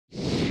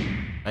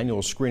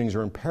Annual screenings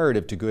are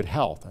imperative to good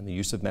health, and the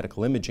use of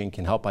medical imaging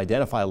can help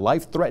identify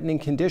life-threatening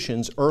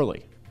conditions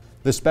early.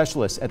 The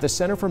specialists at the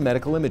Center for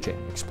Medical Imaging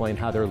explain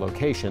how their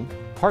location,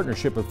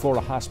 partnership with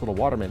Florida Hospital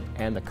Waterman,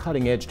 and the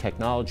cutting-edge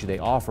technology they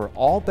offer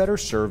all better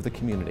serve the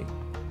community.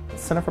 The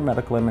Center for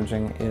Medical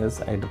Imaging is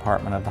a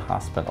department of the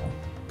hospital.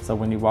 So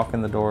when you walk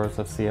in the doors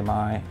of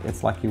CMI,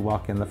 it's like you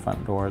walk in the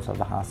front doors of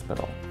the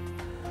hospital.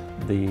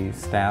 The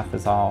staff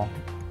is all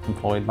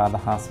employed by the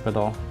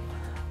hospital.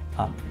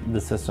 The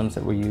systems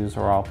that we use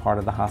are all part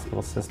of the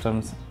hospital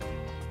systems.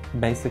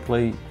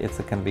 Basically, it's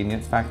a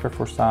convenience factor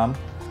for some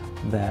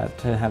that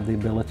to have the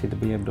ability to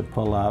be able to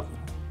pull up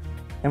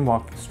and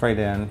walk straight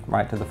in,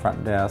 right to the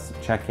front desk,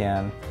 check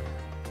in,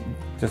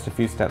 just a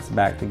few steps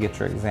back to get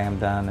your exam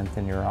done, and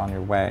then you're on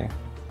your way.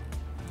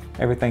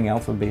 Everything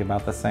else would be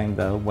about the same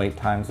though. Wait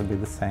times would be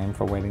the same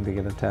for waiting to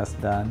get a test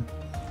done.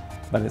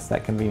 But it's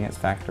that convenience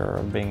factor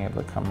of being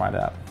able to come right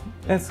up.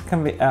 It's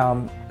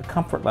a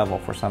comfort level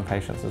for some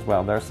patients as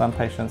well. There are some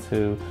patients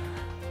who,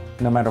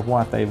 no matter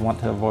what, they want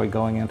to avoid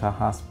going into a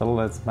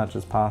hospital as much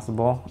as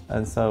possible,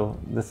 and so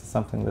this is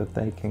something that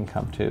they can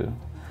come to.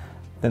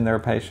 Then there are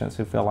patients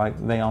who feel like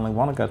they only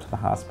want to go to the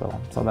hospital,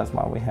 so that's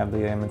why we have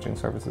the imaging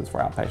services for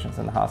outpatients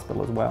in the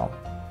hospital as well.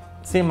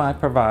 CMI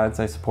provides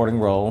a supporting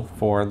role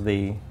for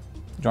the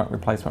joint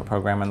replacement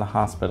program in the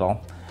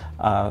hospital.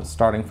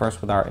 Starting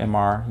first with our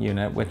MR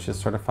unit, which is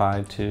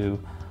certified to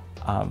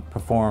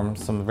perform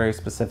some very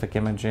specific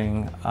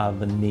imaging of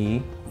the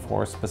knee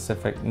for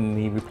specific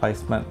knee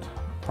replacement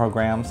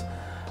programs,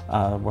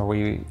 where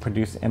we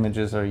produce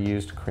images that are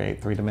used to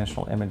create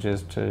three-dimensional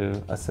images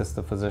to assist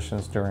the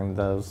physicians during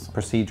those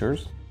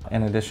procedures.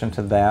 In addition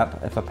to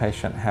that, if a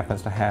patient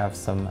happens to have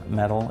some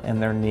metal in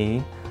their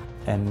knee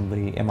and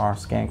the MR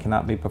scan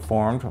cannot be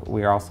performed,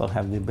 we also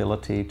have the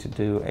ability to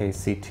do a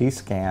CT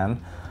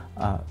scan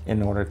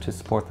in order to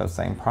support those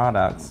same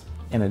products.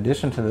 In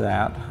addition to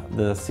that,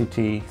 the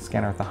CT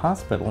scanner at the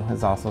hospital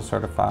is also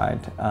certified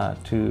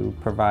to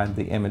provide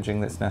the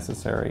imaging that's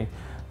necessary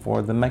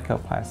for the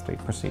makoplasty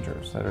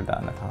procedures that are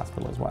done at the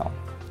hospital as well.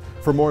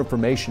 For more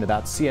information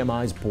about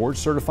CMI's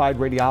board-certified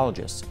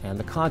radiologists and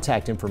the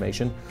contact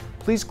information,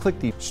 please click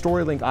the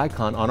StoryLink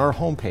icon on our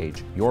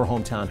homepage,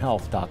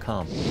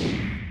 yourhometownhealth.com.